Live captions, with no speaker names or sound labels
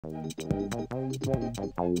Tak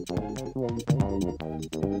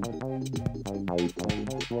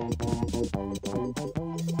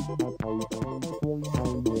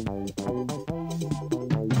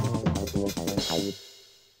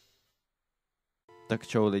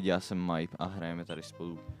čau lidi, já jsem Mipe a hrajeme tady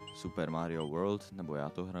spolu Super Mario World, nebo já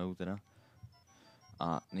to hraju teda.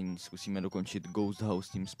 A nyní zkusíme dokončit Ghost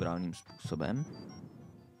House tím správným způsobem.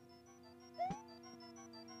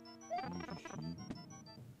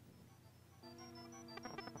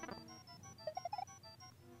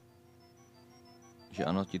 Že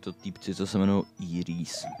ano, tito týpci, co se jmenují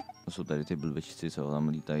Iris. To jsou tady ty blbečci, co tam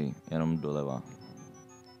lítají jenom doleva.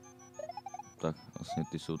 Tak vlastně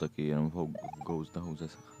ty jsou taky jenom v Ghost House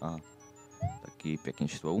a taky pěkně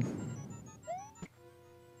štvou.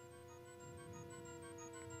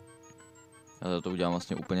 Já to udělám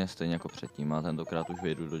vlastně úplně stejně jako předtím a tentokrát už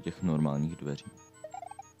vyjdu do těch normálních dveří.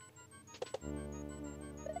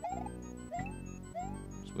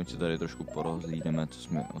 Aspoň si tady trošku porozhlídneme,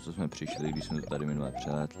 o co jsme přišli, když jsme to tady minule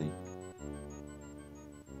přelétli.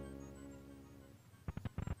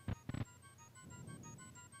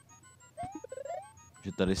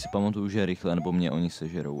 Že tady si pamatuju, že rychle nebo mě oni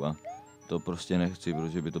sežerou a to prostě nechci,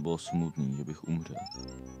 protože by to bylo smutný, že bych umřel.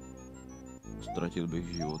 Ztratil bych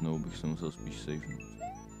život, nebo bych se musel spíš sejfnout.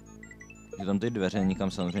 Že tam ty dveře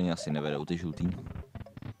nikam samozřejmě asi nevedou, ty žlutý.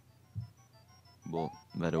 Bo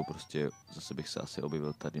vedou prostě, zase bych se asi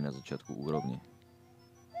objevil tady na začátku úrovně.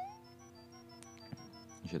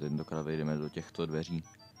 Že tentokrát vejdeme do těchto dveří.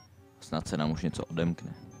 Snad se nám už něco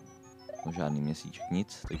odemkne. No žádný měsíček,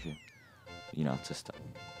 nic, takže jiná cesta.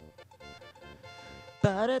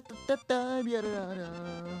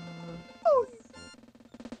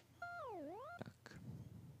 Tak.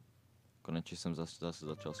 Konečně jsem zase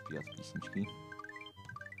začal zpívat písničky.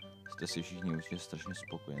 Jste si všichni určitě strašně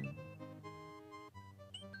spokojení.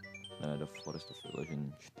 Ne, do Forestu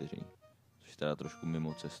vyložení 4. Což teda trošku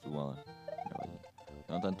mimo cestu, ale nevadí.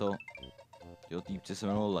 No tyho týpci se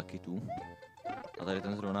jmenoval Lakitu. A tady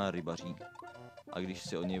ten zrovna rybaří. A když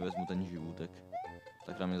si od něj vezmu ten živůtek,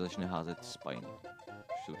 tak na mě začne házet spiny.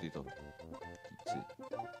 Což jsou tyto týpci,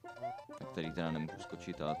 na který teda nemůžu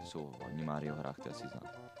skočit, ale ty jsou v hlavní Mario hrách, ty asi znám.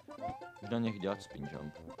 Už na něch dělat spin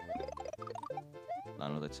jump.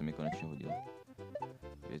 Ano, teď se mi konečně hodil.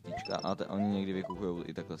 Hvězdička, a oni někdy vykuchujou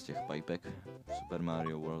i takhle z těch pipek v Super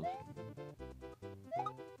Mario World.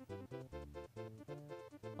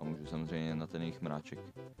 A můžu samozřejmě na ten jejich mráček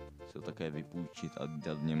si ho také vypůjčit a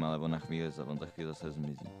dát v něm, ale on na chvíli zase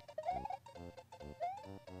zmizí.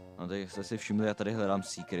 No tak jak jste si všimli, já tady hledám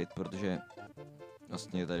secret, protože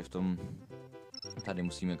vlastně tady tady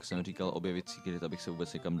musím, jak jsem říkal, objevit secret, abych se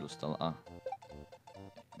vůbec někam dostal a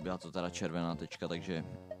byla to teda červená tečka, takže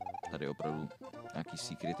tady opravdu nějaký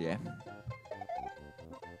secret je.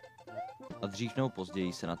 A dřív nebo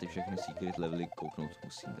později se na ty všechny secret levely kouknout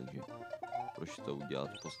musím, takže proč to udělat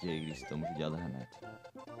později, když si to můžu dělat hned.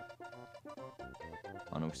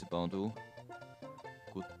 Ano, už si pamatuju.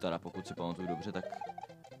 Pokud si pamatuju dobře, tak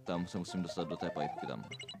tam se musím dostat do té pipky tam.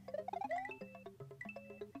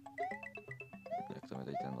 Jak tam je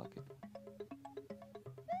teď ten Lucky?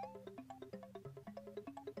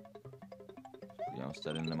 Podívám se,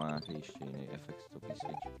 tady nemá nějaký ještě jiný efekt to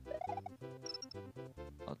písvič.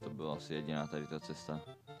 A to byla asi jediná tady ta cesta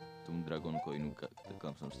k tomu Dragon Coinu,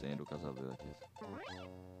 tam jsem stejně dokázal vyletět.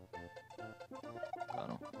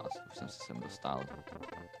 Ano, asi už jsem se sem dostal.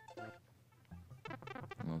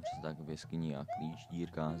 No přes tak v jeskyni a klíč,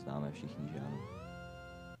 dírka, známe všichni, že ano.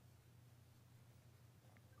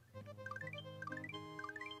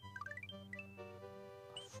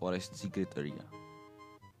 Forest Secret Area.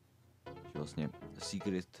 Že vlastně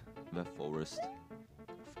Secret ve Forest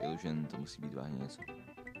v Illusion, to musí být vážně něco.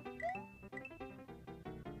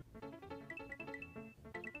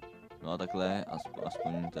 No a takhle,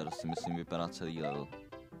 aspoň tady si myslím vypadá celý level.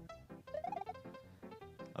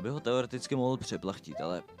 Aby ho teoreticky mohl přeplachtit,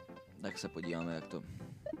 ale tak se podíváme,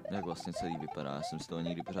 jak vlastně celý vypadá. Já jsem si toho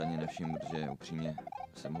nikdy pořádně nevšiml, protože upřímně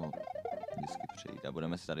jsem ho vždycky přejít. A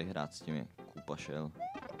budeme si tady hrát s těmi kupašel,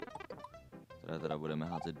 které teda budeme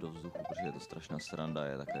házet do vzduchu, protože je to strašná sranda,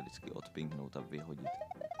 je takhle vždycky odpinknout a vyhodit.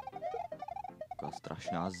 Taková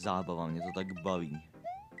strašná zábava, mě to tak baví.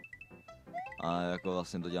 A jako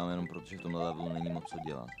vlastně to dělám jenom proto, že v tomhle levelu není moc co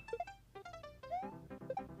dělat.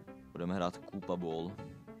 Budeme hrát Koopa Ball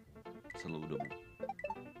celou dobu.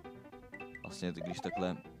 Vlastně když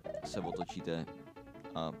takhle se otočíte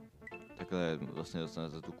a takhle vlastně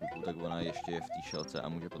dostanete tu kupu, tak ona ještě je v té šelce a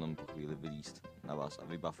může potom po chvíli vylízt na vás a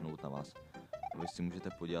vybafnout na vás. A vy si můžete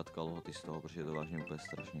podělat kalhoty z toho, protože je to vážně úplně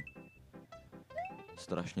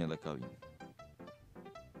strašně lekavý.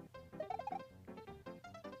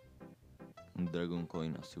 Dragon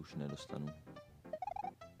Coin asi už nedostanu.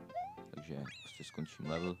 Takže prostě skončím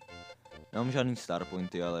level. Nemám žádný star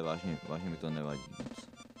pointy, ale vážně mi to nevadí moc.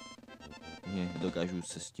 Dokážu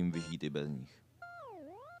se s tím vyžít i bez nich.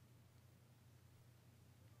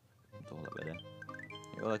 Tohle vede.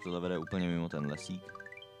 Jo, tak tohle vede úplně mimo ten lesík.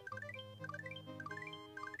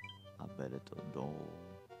 A vede to do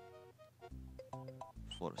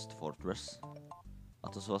Forest Fortress. A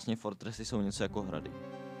to jsou vlastně fortressy, jsou něco jako hrady.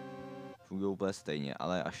 Fungují úplně stejně,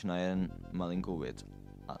 ale až na jen malinkou věc.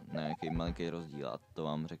 A na nějaký malinký rozdíl. A to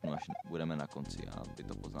vám řeknu, až budeme na konci a vy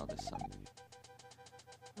to poznáte sami.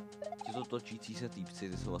 Tito točící se týpci,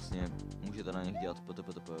 ty jsou vlastně, můžete na nich dělat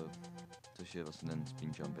potp, což je vlastně ten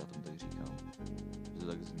spin jump, já tomu tak říkám. To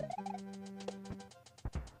tak zní.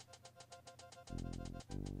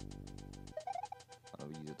 A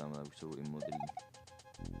vidíte, tamhle už jsou i modrý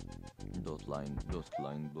dot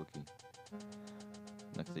line bloky,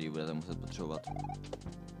 na který budete muset potřebovat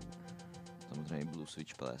samozřejmě blue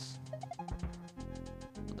switch place.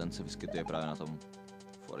 A ten se vyskytuje právě na tom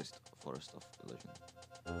Forest of Legend.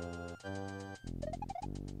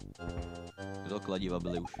 Tyto kladiva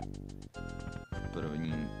byly už v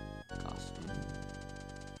prvním castu.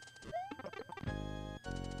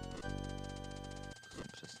 To jsem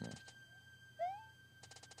přesně nechtěl.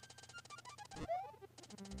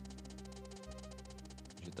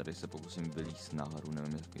 Že tady se pokusím vylízt nahoru,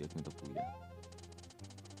 nevím jak mi to půjde.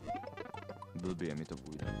 Blbě mi to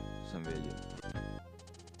půjde, to jsem věděl.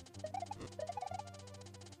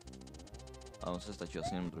 A on se stačí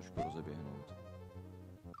asi jenom trošku rozeběhnout.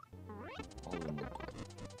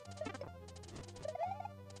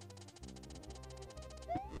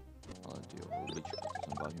 Ale tyjo, houbičku, to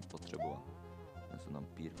jsem vážně potřeboval. Já jsem tam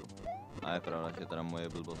pírko. A je pravda, že teda moje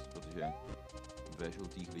blbost, protože ve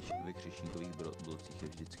žlutých vykřičníkových blocích je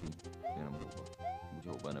vždycky jenom houba. Buď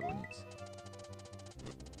houba nebo nic.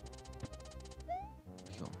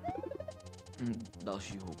 Jo.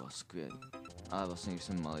 Další houba, skvělý. Ale vlastně, když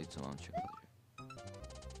jsem malý, co mám čekat,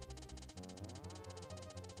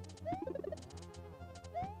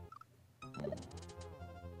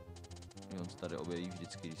 že? On se tady objeví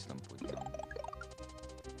vždycky, když se tam podívám.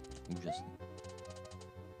 Úžasný.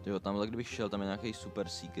 Jo, tamhle kdybych šel, tam je nějaký super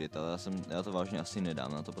secret, ale já to vážně asi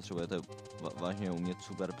nedám, na to potřebujete vážně umět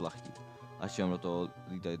super plachtit. Až vám do toho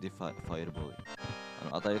lítají ty firebally.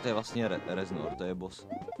 Ano, a tady to je vlastně Reznor, to je boss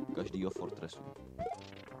každýho fortressu.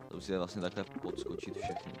 To musíte vlastně takhle podskočit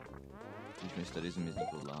všechny. Když mi tady zmizí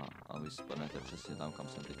podlaha a vy spadnete přesně tam, kam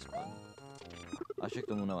jsem teď spadl. Až k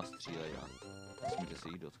tomu na vás střílejí a nesmíte se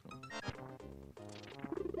jich dotknout.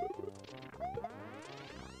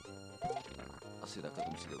 Asi takhle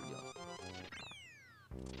to musíte udělat.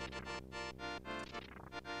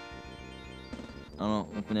 Ano,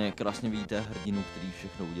 úplně krásně vidíte hrdinu, který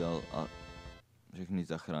všechno udělal a všechny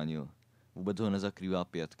zachránil. Vůbec ho nezakrývá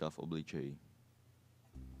pětka v obličeji.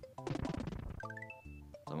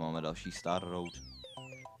 Tam máme další Star Road,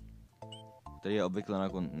 který je obvykle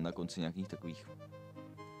na konci nějakých takových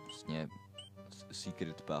vlastně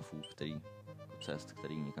secret pathů, cest,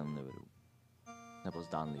 který nikam nevedou. Nebo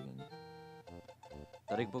zdánlivě.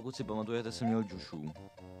 Tady, pokud si pamatujete, jsem měl Joshu.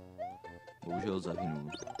 Bohužel zahynul.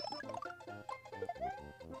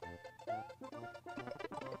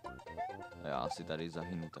 A já asi tady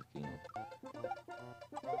zahynu taky, no.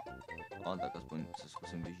 Ale tak aspoň se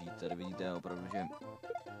zkusím vyžít. Tady vidíte opravdu, že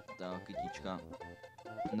ta kytička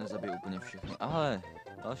nezabije úplně všechny. Ale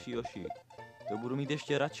další Yoshi. To budu mít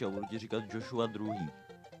ještě radši, budu ti říkat Joshua druhý.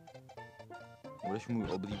 Budeš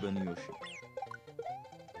můj oblíbený Yoshi.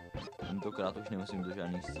 Tentokrát už nemusím do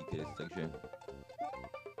žádných secret, takže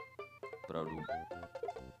opravdu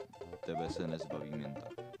tebe se nezbavím jen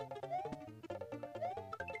tak.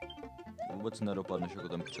 Vůbec nedopadneš jako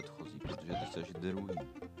ten předchozí, protože ty jsi druhý.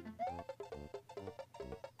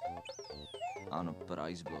 Ano,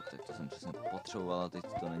 price block, tak to jsem přesně potřeboval, teď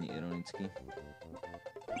to není ironicky.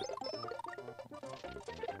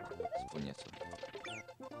 Aspoň něco.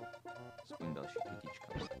 Aspoň další kytička.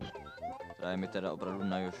 Která je mi teda opravdu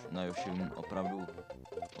na Yoshim opravdu,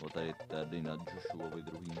 nebo tady na Joshuovi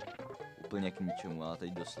druhým, úplně k ničemu, ale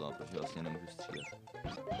teď doslova, protože vlastně nemůžu střílet.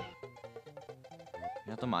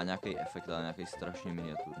 Na to má nějaký efekt, ale nějaký strašně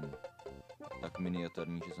miniaturní. Tak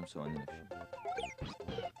miniaturní, že jsem se ani nevšiml.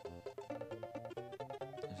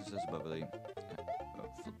 Jsme se zbavili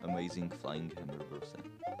Amazing Flying Hammerbrose.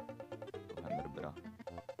 To Hammerbra.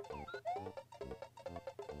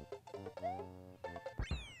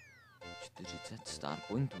 Star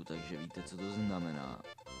pointů, takže víte, co to znamená.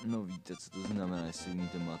 No víte, co to znamená, jestli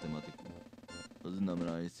umíte matematiku. To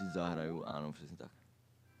znamená, jestli zahraju, ano, přesně tak.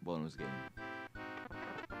 Bonus game.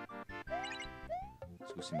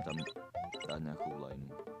 Zkusím tam dát nějakou lineu.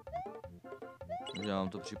 Takže vám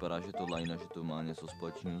to připadá, že to line, že to má něco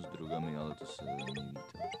společného s drogami, ale to se nevíte.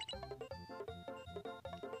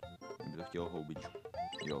 Kdyby to chtělo houbičku.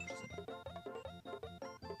 Jo, přesně.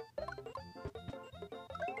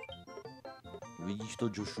 Vidíš to,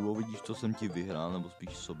 Joshua, vidíš, co jsem ti vyhrál, nebo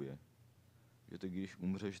spíš sobě. Že ty, když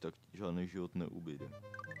umřeš, tak žádný život neubyde.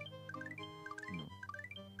 No.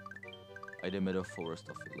 A jdeme do Forest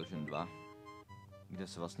of Illusion 2, kde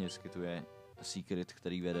se vlastně vyskytuje secret,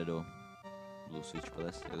 který vede do Blue Switch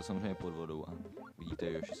Palace. Je to samozřejmě pod vodou a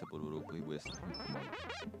vidíte, že se pod vodou pohybuje strašně pomalu.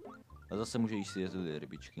 A zase může jíst si ty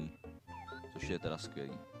rybičky, což je teda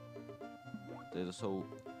skvělý. Tady to jsou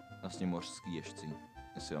vlastně mořský ježci.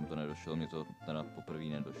 Jestli vám to nedošlo, mě to teda poprvé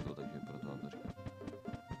nedošlo, takže proto vám to říkám.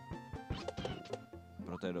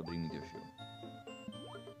 Proto je dobrý mít Joshua.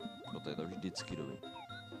 Proto je to vždycky dobrý.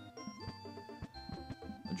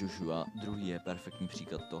 Joshua druhý je perfektní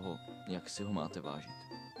příklad toho, jak si ho máte vážit.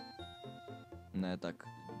 Ne tak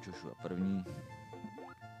Joshua první.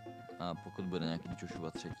 A pokud bude nějaký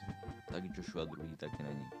Joshua třetí, tak Joshua druhý taky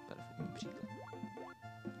není perfektní příklad.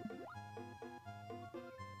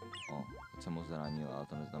 O, teď jsem ho zranil, ale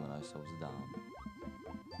to neznamená, že se ho vzdám.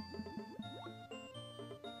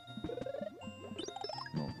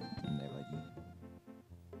 No, nevadí.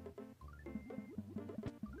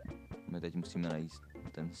 My teď musíme najít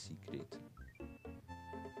ten secret.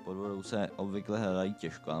 Pod vodou se obvykle hledají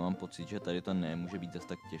těžko, ale mám pocit, že tady to nemůže být zase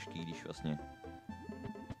tak těžký, když vlastně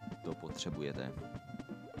to potřebujete.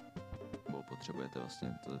 Bo potřebujete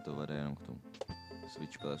vlastně, to vede jenom k tomu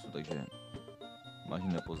Switch Palace, takže vážně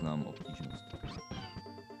nepoznám obtížnost.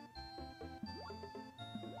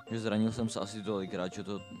 Že zranil jsem se asi tolikrát,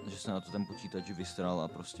 že se na to ten počítač vystral a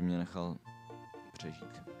prostě mě nechal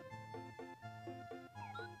přežít.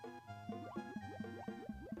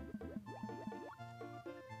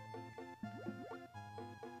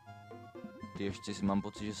 Ty ještě si mám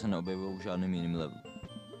pocit, že se neobjevují v žádným jiným levelu.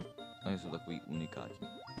 A jsou takový unikáti.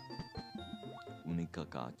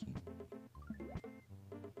 Unikáti.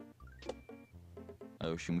 A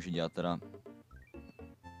Yoshi může dělat teda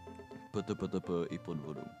PTPTP i pod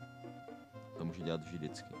vodou. To může dělat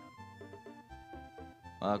vždycky.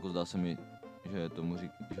 A jako zdá se mi, že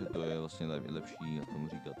to je vlastně lepší a tomu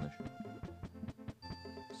říkat než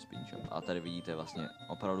spinčem. A tady vidíte vlastně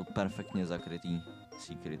opravdu perfektně zakrytý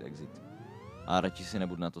secret exit. A radši si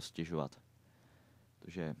nebudu na to stěžovat.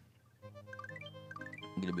 Takže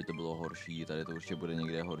kdyby to bylo horší, tady to určitě bude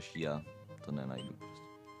někde horší a to nenajdu prostě.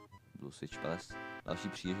 Blue Switch Palace. Další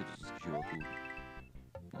příležitost k životu.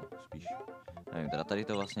 No, spíš. Nevím, teda tady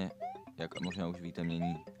to vlastně, jak možná už víte,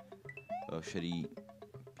 mění šedý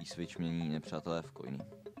P-Switch mění nepřátelé v coiny.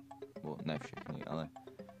 Bo ne všechny, ale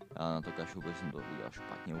já na to kašu, protože jsem to udělal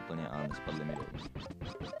špatně úplně a nespadly mi dolů.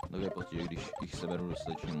 Takže prostě, že když jich seberu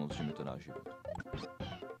dostatečně moc, že mi to dá život.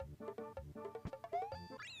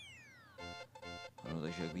 No,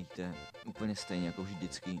 takže jak vidíte, úplně stejně jako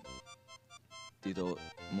vždycky, tyto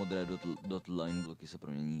modré dot line bloky se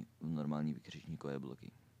promění v normální vykřičníkové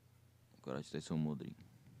bloky. Akorát, že tady jsou modrý.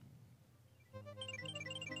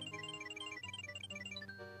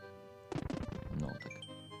 No tak,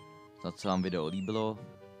 snad se vám video líbilo,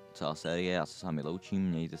 celá série, já se s vámi loučím,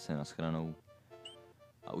 mějte se, nashledanou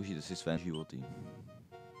a užijte si své životy.